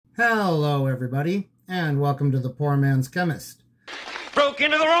Hello everybody, and welcome to the PoorMansChemist. Broke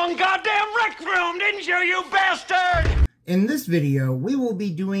into the wrong goddamn rec room, didn't you, you bastard? In this video, we will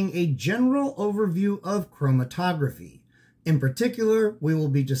be doing a general overview of chromatography. In particular, we will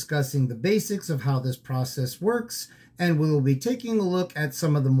be discussing the basics of how this process works, and we will be taking a look at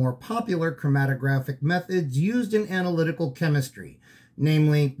some of the more popular chromatographic methods used in analytical chemistry,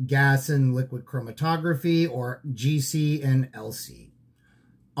 namely gas and liquid chromatography, or GC and LC.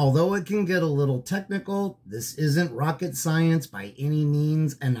 Although it can get a little technical, this isn't rocket science by any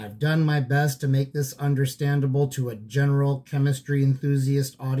means, and I've done my best to make this understandable to a general chemistry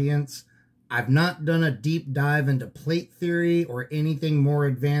enthusiast audience. I've not done a deep dive into plate theory or anything more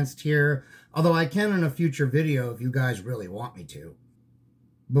advanced here, although I can in a future video if you guys really want me to.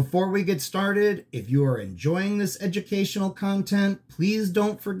 Before we get started, if you are enjoying this educational content, please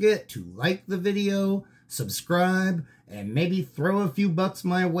don't forget to like the video, subscribe, and maybe throw a few bucks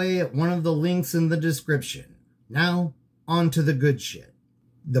my way at one of the links in the description. Now, on to the good shit.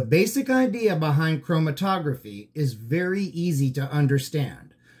 The basic idea behind chromatography is very easy to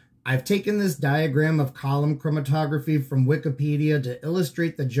understand. I've taken this diagram of column chromatography from Wikipedia to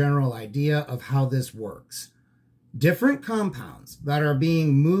illustrate the general idea of how this works. Different compounds that are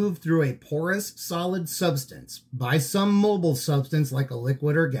being moved through a porous solid substance by some mobile substance like a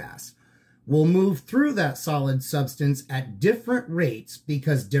liquid or gas will move through that solid substance at different rates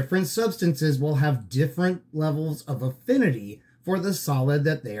because different substances will have different levels of affinity for the solid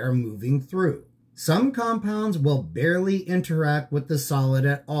that they are moving through. Some compounds will barely interact with the solid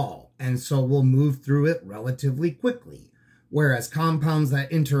at all, and so will move through it relatively quickly, whereas compounds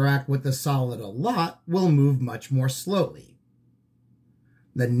that interact with the solid a lot will move much more slowly.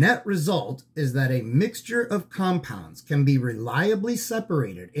 The net result is that a mixture of compounds can be reliably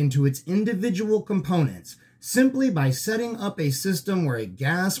separated into its individual components simply by setting up a system where a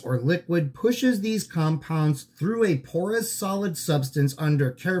gas or liquid pushes these compounds through a porous solid substance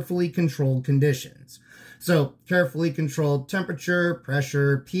under carefully controlled conditions. So, carefully controlled temperature,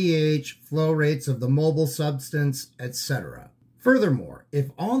 pressure, pH, flow rates of the mobile substance, etc. Furthermore, if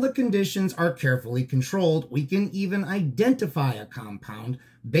all the conditions are carefully controlled, we can even identify a compound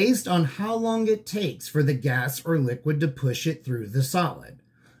based on how long it takes for the gas or liquid to push it through the solid.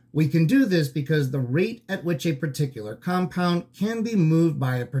 We can do this because the rate at which a particular compound can be moved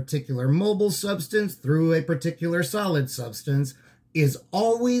by a particular mobile substance through a particular solid substance is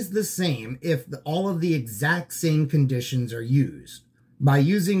always the same if all of the exact same conditions are used. By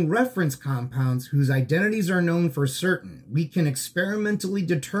using reference compounds whose identities are known for certain, we can experimentally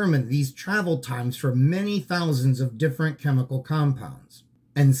determine these travel times for many thousands of different chemical compounds.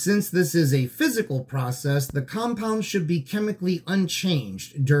 And since this is a physical process, the compounds should be chemically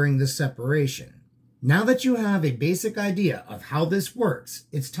unchanged during the separation. Now that you have a basic idea of how this works,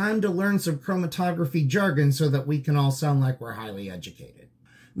 it's time to learn some chromatography jargon so that we can all sound like we're highly educated.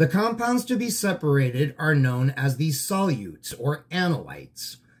 The compounds to be separated are known as the solutes or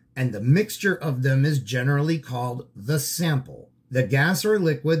analytes, and the mixture of them is generally called the sample. The gas or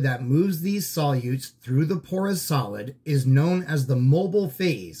liquid that moves these solutes through the porous solid is known as the mobile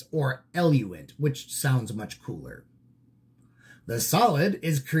phase or eluent, which sounds much cooler. The solid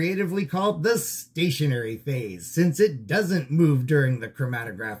is creatively called the stationary phase since it doesn't move during the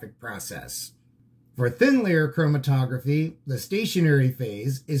chromatographic process. For thin layer chromatography, the stationary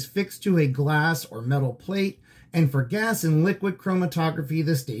phase is fixed to a glass or metal plate, and for gas and liquid chromatography,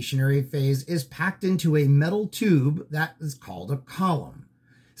 the stationary phase is packed into a metal tube that is called a column.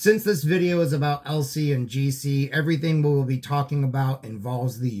 Since this video is about LC and GC, everything we will be talking about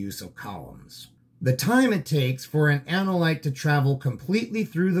involves the use of columns. The time it takes for an analyte to travel completely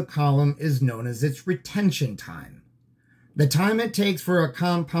through the column is known as its retention time. The time it takes for a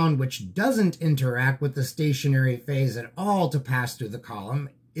compound which doesn't interact with the stationary phase at all to pass through the column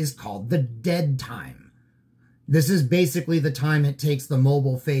is called the dead time. This is basically the time it takes the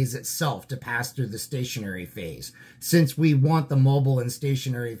mobile phase itself to pass through the stationary phase, since we want the mobile and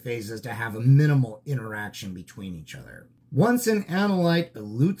stationary phases to have a minimal interaction between each other. Once an analyte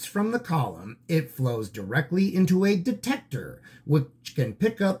elutes from the column, it flows directly into a detector, which can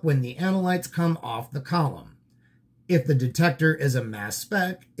pick up when the analytes come off the column. If the detector is a mass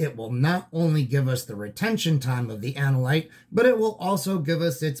spec, it will not only give us the retention time of the analyte, but it will also give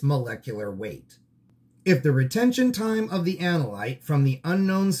us its molecular weight. If the retention time of the analyte from the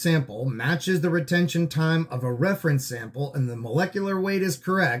unknown sample matches the retention time of a reference sample and the molecular weight is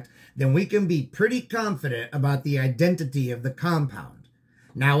correct, then we can be pretty confident about the identity of the compound.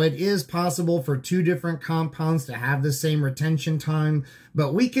 Now, it is possible for two different compounds to have the same retention time,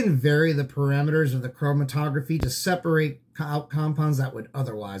 but we can vary the parameters of the chromatography to separate out compounds that would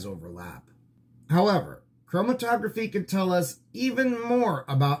otherwise overlap. However, chromatography can tell us even more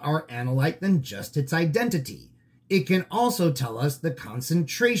about our analyte than just its identity. It can also tell us the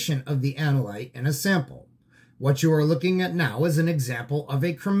concentration of the analyte in a sample. What you are looking at now is an example of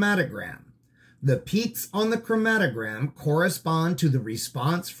a chromatogram. The peaks on the chromatogram correspond to the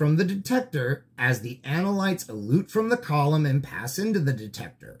response from the detector as the analytes elute from the column and pass into the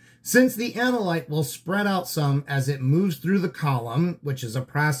detector. Since the analyte will spread out some as it moves through the column, which is a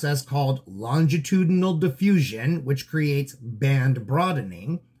process called longitudinal diffusion, which creates band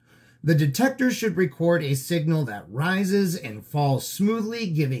broadening, the detector should record a signal that rises and falls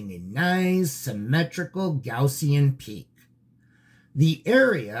smoothly, giving a nice symmetrical Gaussian peak. The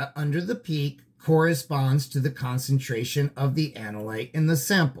area under the peak corresponds to the concentration of the analyte in the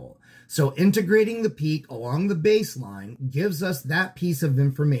sample. So integrating the peak along the baseline gives us that piece of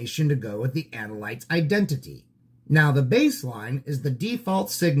information to go with the analyte's identity. Now, the baseline is the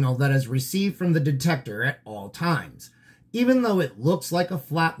default signal that is received from the detector at all times. Even though it looks like a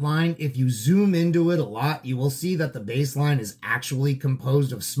flat line, if you zoom into it a lot, you will see that the baseline is actually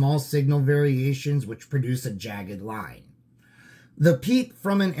composed of small signal variations which produce a jagged line. The peak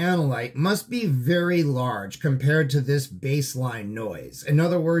from an analyte must be very large compared to this baseline noise. In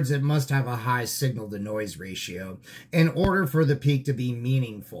other words, it must have a high signal-to-noise ratio in order for the peak to be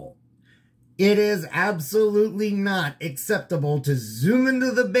meaningful. It is absolutely not acceptable to zoom into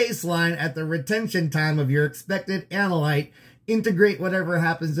the baseline at the retention time of your expected analyte, integrate whatever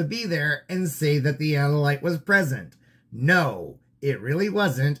happens to be there, and say that the analyte was present. No, it really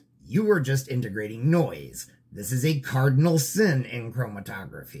wasn't. You were just integrating noise. This is a cardinal sin in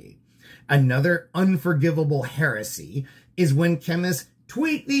chromatography. Another unforgivable heresy is when chemists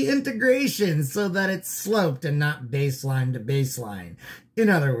tweak the integration so that it's sloped and not baseline to baseline. In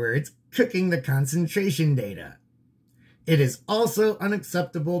other words, cooking the concentration data. It is also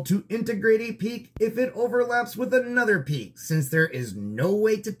unacceptable to integrate a peak if it overlaps with another peak, since there is no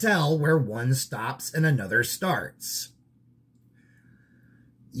way to tell where one stops and another starts.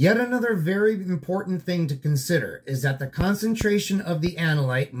 Yet another very important thing to consider is that the concentration of the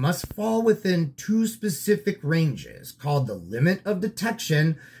analyte must fall within two specific ranges called the limit of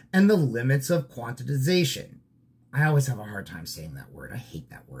detection and the limits of quantization. I always have a hard time saying that word. I hate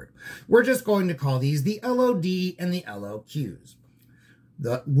that word. We're just going to call these the LOD and the LOQs.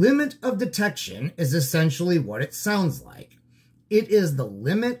 The limit of detection is essentially what it sounds like. It is the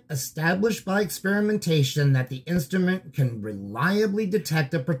limit established by experimentation that the instrument can reliably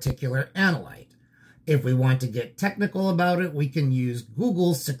detect a particular analyte. If we want to get technical about it, we can use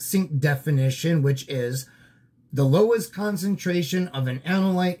Google's succinct definition, which is the lowest concentration of an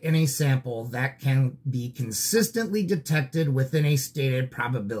analyte in a sample that can be consistently detected within a stated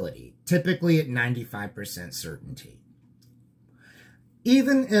probability, typically at 95% certainty.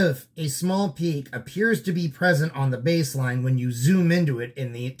 Even if a small peak appears to be present on the baseline when you zoom into it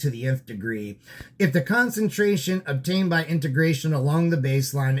to the nth degree, if the concentration obtained by integration along the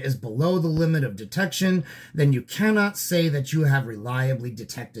baseline is below the limit of detection, then you cannot say that you have reliably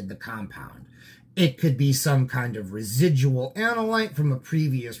detected the compound. It could be some kind of residual analyte from a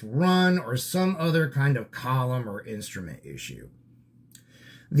previous run or some other kind of column or instrument issue.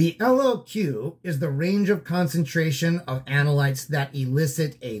 The LOQ is the range of concentration of analytes that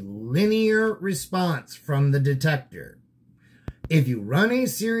elicit a linear response from the detector. If you run a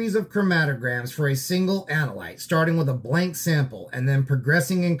series of chromatograms for a single analyte, starting with a blank sample and then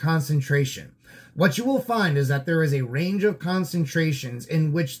progressing in concentration, what you will find is that there is a range of concentrations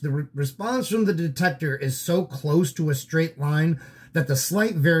in which the response from the detector is so close to a straight line that the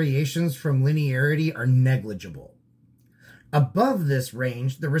slight variations from linearity are negligible. Above this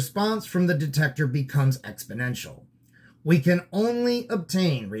range, the response from the detector becomes exponential. We can only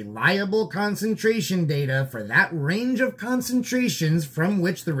obtain reliable concentration data for that range of concentrations from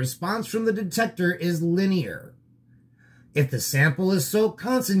which the response from the detector is linear. If the sample is so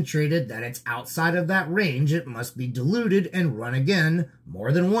concentrated that it's outside of that range, it must be diluted and run again,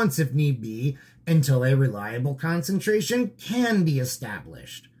 more than once if need be, until a reliable concentration can be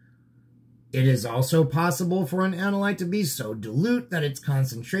established. It is also possible for an analyte to be so dilute that its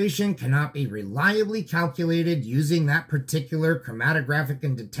concentration cannot be reliably calculated using that particular chromatographic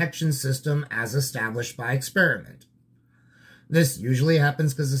and detection system as established by experiment. This usually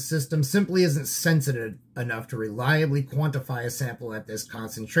happens because the system simply isn't sensitive enough to reliably quantify a sample at this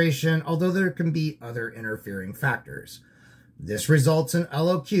concentration, although there can be other interfering factors. This results in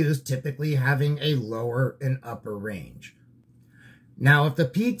LOQs typically having a lower and upper range. Now, if the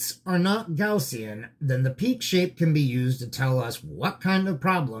peaks are not Gaussian, then the peak shape can be used to tell us what kind of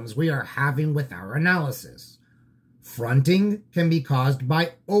problems we are having with our analysis. Fronting can be caused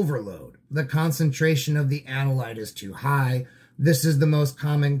by overload. The concentration of the analyte is too high. This is the most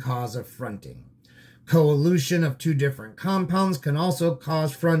common cause of fronting. Coelution of two different compounds can also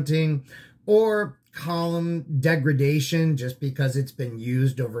cause fronting, or column degradation, just because it's been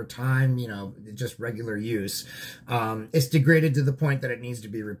used over time, just regular use. It's degraded to the point that it needs to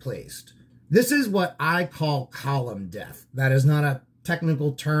be replaced. This is what I call column death. That is not a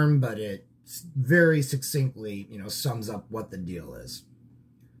technical term, but it very succinctly, sums up what the deal is.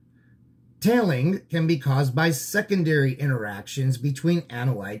 Tailing can be caused by secondary interactions between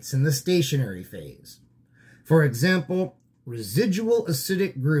analytes in the stationary phase. For example, residual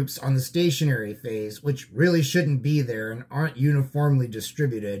acidic groups on the stationary phase, which really shouldn't be there and aren't uniformly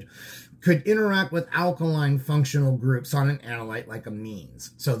distributed, could interact with alkaline functional groups on an analyte like amines.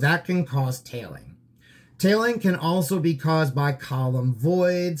 So that can cause tailing. Tailing can also be caused by column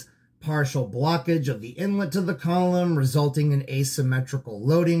voids, partial blockage of the inlet to the column, resulting in asymmetrical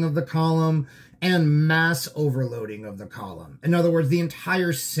loading of the column, and mass overloading of the column. In other words, the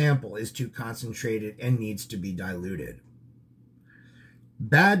entire sample is too concentrated and needs to be diluted.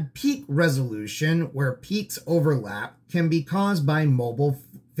 Bad peak resolution, where peaks overlap, can be caused by mobile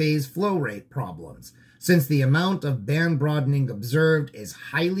phase flow rate problems, since the amount of band broadening observed is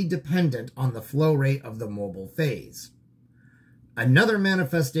highly dependent on the flow rate of the mobile phase. Another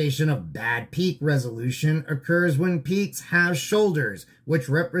manifestation of bad peak resolution occurs when peaks have shoulders, which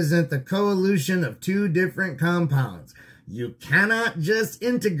represent the coelution of two different compounds. You cannot just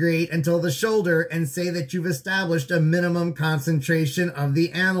integrate until the shoulder and say that you've established a minimum concentration of the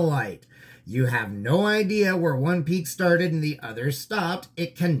analyte. You have no idea where one peak started and the other stopped.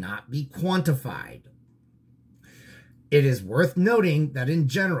 It cannot be quantified. It is worth noting that in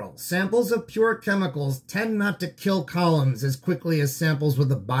general, samples of pure chemicals tend not to kill columns as quickly as samples with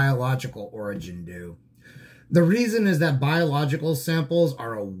a biological origin do. The reason is that biological samples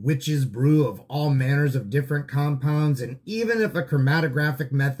are a witch's brew of all manners of different compounds, and even if a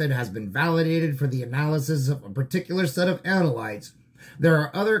chromatographic method has been validated for the analysis of a particular set of analytes, there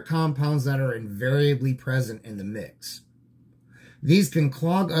are other compounds that are invariably present in the mix. These can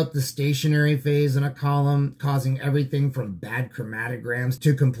clog up the stationary phase in a column, causing everything from bad chromatograms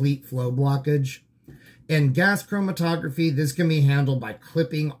to complete flow blockage. In gas chromatography, this can be handled by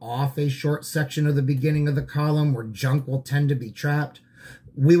clipping off a short section of the beginning of the column where junk will tend to be trapped.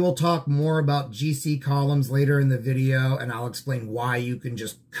 We will talk more about GC columns later in the video, and I'll explain why you can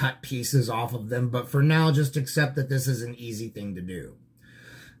just cut pieces off of them, but for now, just accept that this is an easy thing to do.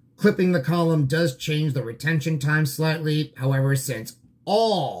 Clipping the column does change the retention time slightly. However, since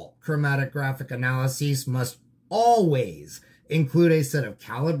all chromatographic analyses must always include a set of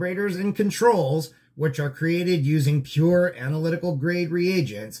calibrators and controls, which are created using pure analytical grade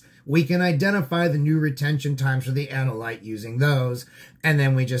reagents, we can identify the new retention times for the analyte using those. And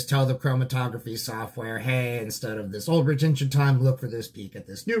then we just tell the chromatography software, hey, instead of this old retention time, look for this peak at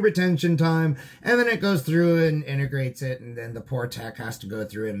this new retention time. And then it goes through and integrates it. And then the poor tech has to go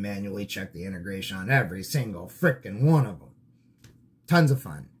through and manually check the integration on every single frickin' one of them. Tons of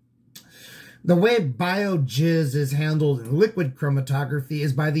fun. The way bio-jizz is handled in liquid chromatography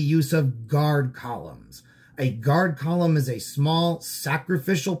is by the use of guard columns. A guard column is a small,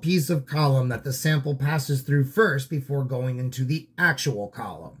 sacrificial piece of column that the sample passes through first before going into the actual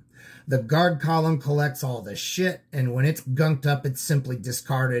column. The guard column collects all the shit, and when it's gunked up, it's simply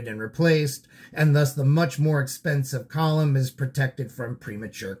discarded and replaced, and thus the much more expensive column is protected from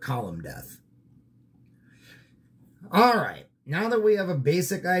premature column death. All right. Now that we have a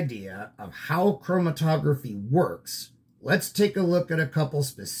basic idea of how chromatography works, let's take a look at a couple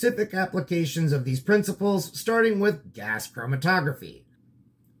specific applications of these principles, starting with gas chromatography.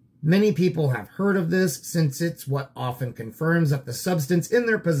 Many people have heard of this since it's what often confirms that the substance in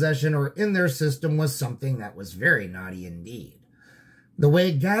their possession or in their system was something that was very naughty indeed. The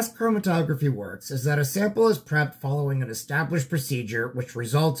way gas chromatography works is that a sample is prepped following an established procedure which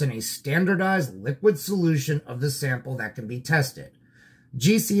results in a standardized liquid solution of the sample that can be tested.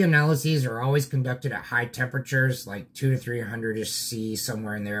 GC analyses are always conducted at high temperatures, like 200 to 300-ish C,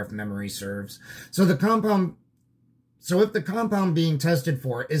 somewhere in there if memory serves. So if the compound being tested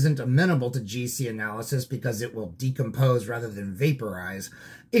for isn't amenable to GC analysis because it will decompose rather than vaporize,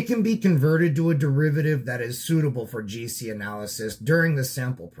 it can be converted to a derivative that is suitable for GC analysis during the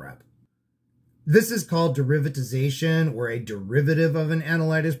sample prep. This is called derivatization, where a derivative of an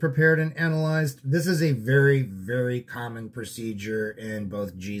analyte is prepared and analyzed. This is a very, very common procedure in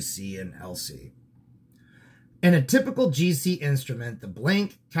both GC and LC. In a typical GC instrument, the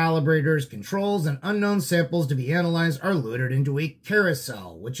blank, calibrators, controls, and unknown samples to be analyzed are loaded into a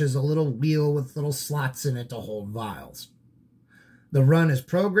carousel, which is a little wheel with little slots in it to hold vials. The run is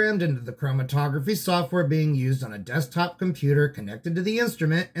programmed into the chromatography software being used on a desktop computer connected to the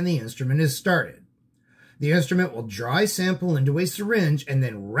instrument, and the instrument is started. The instrument will draw a sample into a syringe and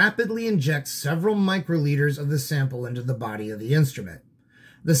then rapidly inject several microliters of the sample into the body of the instrument.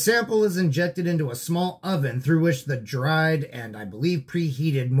 The sample is injected into a small oven through which the dried and, I believe,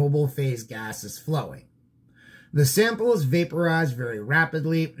 preheated mobile phase gas is flowing. The sample is vaporized very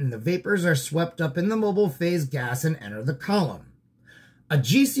rapidly, and the vapors are swept up in the mobile phase gas and enter the column. A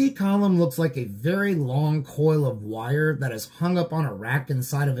GC column looks like a very long coil of wire that is hung up on a rack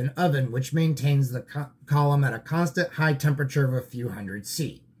inside of an oven, which maintains the column at a constant high temperature of a few hundred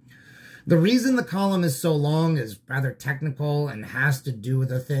C. The reason the column is so long is rather technical and has to do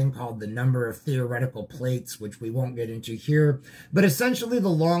with a thing called the number of theoretical plates, which we won't get into here. But essentially, the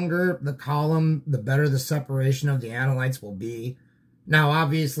longer the column, the better the separation of the analytes will be. Now,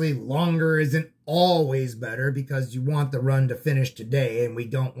 obviously, longer isn't always better because you want the run to finish today and we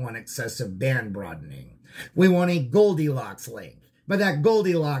don't want excessive band broadening. We want a Goldilocks length, but that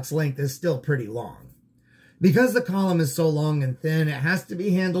Goldilocks length is still pretty long. Because the column is so long and thin, it has to be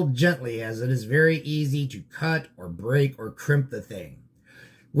handled gently as it is very easy to cut or break or crimp the thing.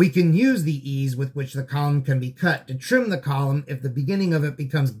 We can use the ease with which the column can be cut to trim the column if the beginning of it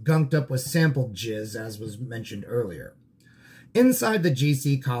becomes gunked up with sample jizz, as was mentioned earlier. Inside the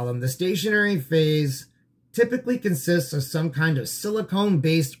GC column, the stationary phase typically consists of some kind of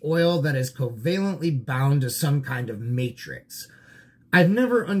silicone-based oil that is covalently bound to some kind of matrix. I've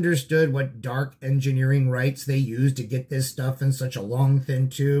never understood what dark engineering rights they use to get this stuff in such a long, thin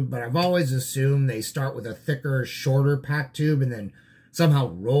tube, but I've always assumed they start with a thicker, shorter packed tube and then somehow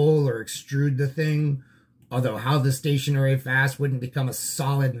roll or extrude the thing, although how the stationary fast wouldn't become a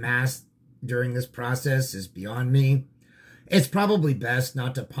solid mass during this process is beyond me. It's probably best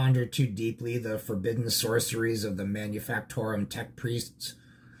not to ponder too deeply the forbidden sorceries of the manufactorum tech priests.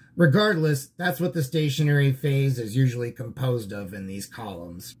 Regardless, that's what the stationary phase is usually composed of in these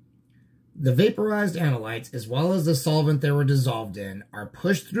columns. The vaporized analytes, as well as the solvent they were dissolved in, are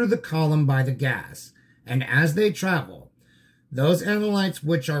pushed through the column by the gas, and as they travel, those analytes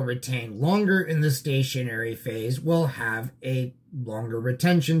which are retained longer in the stationary phase will have a longer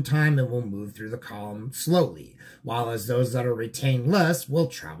retention time and will move through the column slowly, while as those that are retained less will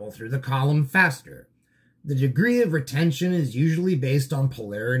travel through the column faster. The degree of retention is usually based on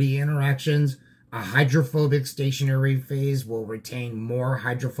polarity interactions. A hydrophobic stationary phase will retain more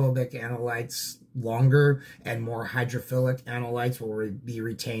hydrophobic analytes longer, and more hydrophilic analytes will be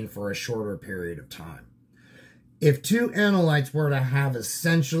retained for a shorter period of time. If two analytes were to have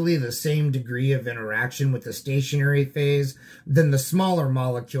essentially the same degree of interaction with the stationary phase, then the smaller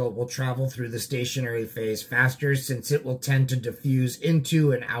molecule will travel through the stationary phase faster since it will tend to diffuse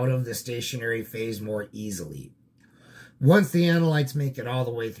into and out of the stationary phase more easily. Once the analytes make it all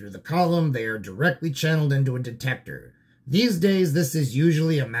the way through the column, they are directly channeled into a detector. These days, this is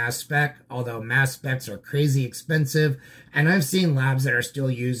usually a mass spec, although mass specs are crazy expensive, and I've seen labs that are still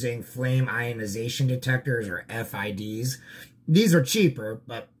using flame ionization detectors, or FIDs. These are cheaper,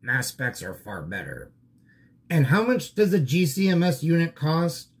 but mass specs are far better. And how much does a GCMS unit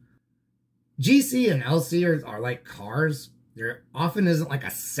cost? GC and LC are like cars. There often isn't like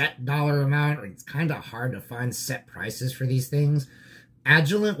a set dollar amount, or it's kind of hard to find set prices for these things.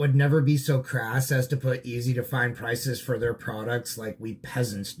 Agilent would never be so crass as to put easy-to-find prices for their products like we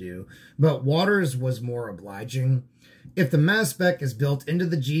peasants do, but Waters was more obliging. If the mass spec is built into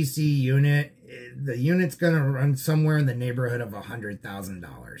the GC unit, the unit's going to run somewhere in the neighborhood of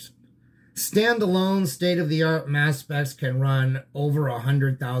 $100,000. Standalone, state-of-the-art mass specs can run over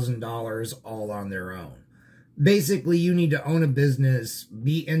 $100,000 all on their own. Basically, you need to own a business,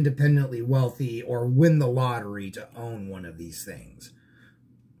 be independently wealthy, or win the lottery to own one of these things.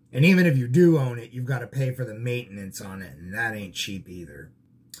 And even if you do own it, you've got to pay for the maintenance on it, and that ain't cheap either.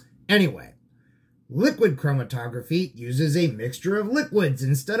 Anyway, liquid chromatography uses a mixture of liquids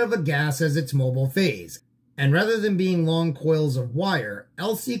instead of a gas as its mobile phase. And rather than being long coils of wire,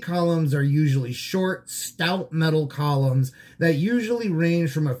 LC columns are usually short, stout metal columns that usually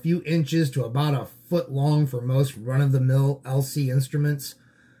range from a few inches to about a foot long for most run-of-the-mill LC instruments.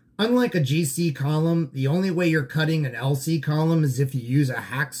 Unlike a GC column, the only way you're cutting an LC column is if you use a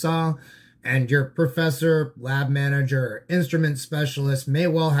hacksaw, and your professor, lab manager, or instrument specialist may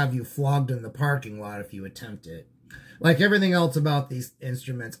well have you flogged in the parking lot if you attempt it. Like everything else about these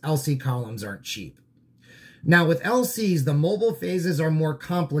instruments, LC columns aren't cheap. Now with LCs, the mobile phases are more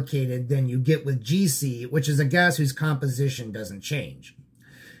complicated than you get with GC, which is a gas whose composition doesn't change.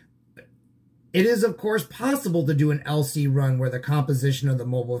 It is, of course, possible to do an LC run where the composition of the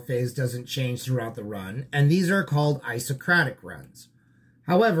mobile phase doesn't change throughout the run, and these are called isocratic runs.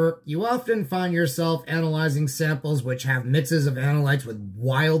 However, you often find yourself analyzing samples which have mixes of analytes with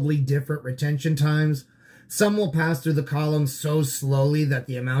wildly different retention times. Some will pass through the column so slowly that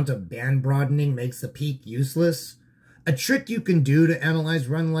the amount of band broadening makes the peak useless. A trick you can do to analyze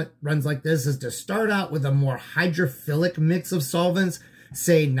runs like this is to start out with a more hydrophilic mix of solvents,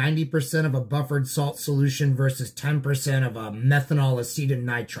 say 90% of a buffered salt solution versus 10% of a methanol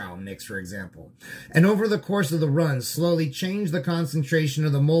acetonitrile mix, for example. And over the course of the run, slowly change the concentration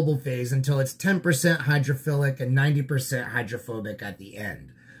of the mobile phase until it's 10% hydrophilic and 90% hydrophobic at the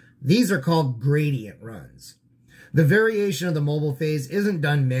end. These are called gradient runs. The variation of the mobile phase isn't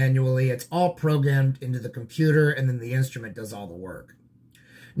done manually, it's all programmed into the computer and then the instrument does all the work.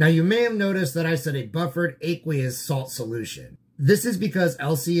 Now you may have noticed that I said a buffered aqueous salt solution. This is because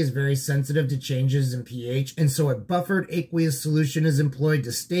LC is very sensitive to changes in pH, and so a buffered aqueous solution is employed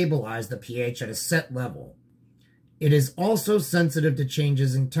to stabilize the pH at a set level. It is also sensitive to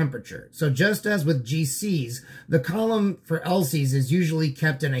changes in temperature. So just as with GCs, the column for LCs is usually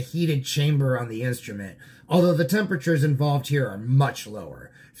kept in a heated chamber on the instrument, although the temperatures involved here are much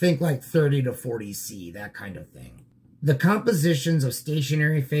lower. Think like 30 to 40 C, that kind of thing. The compositions of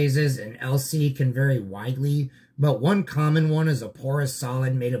stationary phases in LC can vary widely, but one common one is a porous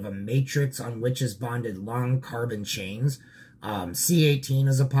solid made of a matrix on which is bonded long carbon chains. C18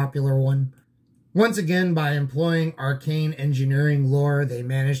 is a popular one. Once again, by employing arcane engineering lore, they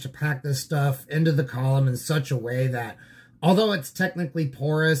managed to pack this stuff into the column in such a way that, although it's technically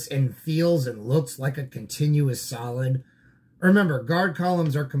porous and feels and looks like a continuous solid, remember, guard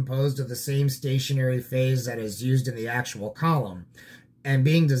columns are composed of the same stationary phase that is used in the actual column, and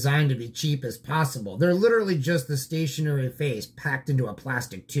being designed to be cheap as possible. They're literally just the stationary phase packed into a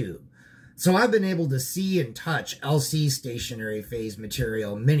plastic tube. So I've been able to see and touch LC stationary phase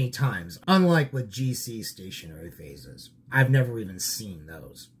material many times, unlike with GC stationary phases. I've never even seen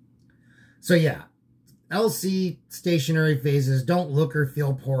those. So yeah, LC stationary phases don't look or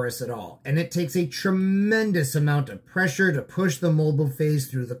feel porous at all, and it takes a tremendous amount of pressure to push the mobile phase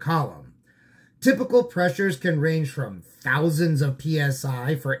through the column. Typical pressures can range from thousands of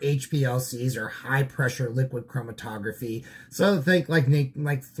PSI for HPLCs or high pressure liquid chromatography. So think like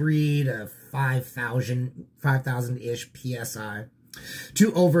 3 to 5,000-ish PSI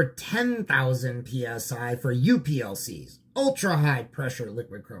to over 10,000 PSI for UPLCs, ultra high pressure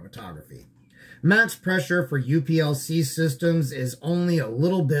liquid chromatography. Max pressure for UPLC systems is only a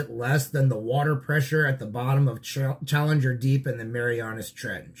little bit less than the water pressure at the bottom of Challenger Deep in the Marianas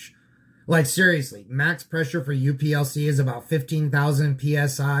Trench. Like seriously, max pressure for UPLC is about 15,000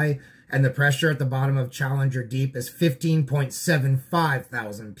 PSI, and the pressure at the bottom of Challenger Deep is 15.75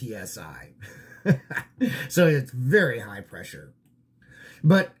 thousand PSI. So it's very high pressure.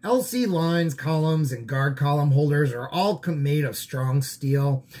 But LC lines, columns, and guard column holders are all made of strong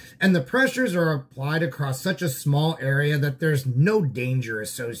steel, and the pressures are applied across such a small area that there's no danger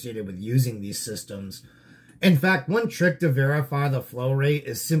associated with using these systems. In fact, one trick to verify the flow rate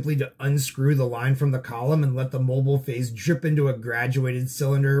is simply to unscrew the line from the column and let the mobile phase drip into a graduated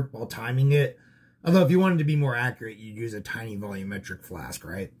cylinder while timing it. Although if you wanted to be more accurate, you'd use a tiny volumetric flask,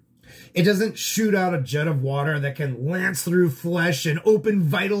 right? It doesn't shoot out a jet of water that can lance through flesh and open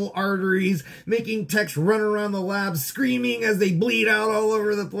vital arteries, making techs run around the lab screaming as they bleed out all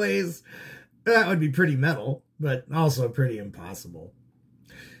over the place. That would be pretty metal, but also pretty impossible.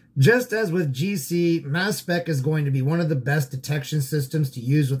 Just as with GC, mass spec is going to be one of the best detection systems to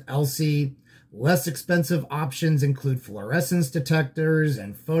use with LC. Less expensive options include fluorescence detectors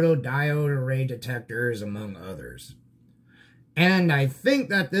and photodiode array detectors, among others. And I think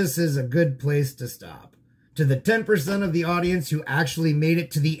that this is a good place to stop. To the 10% of the audience who actually made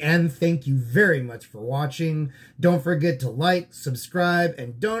it to the end, thank you very much for watching. Don't forget to like, subscribe,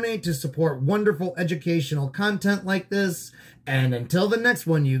 and donate to support wonderful educational content like this. And until the next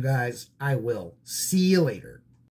one, you guys, I will see you later.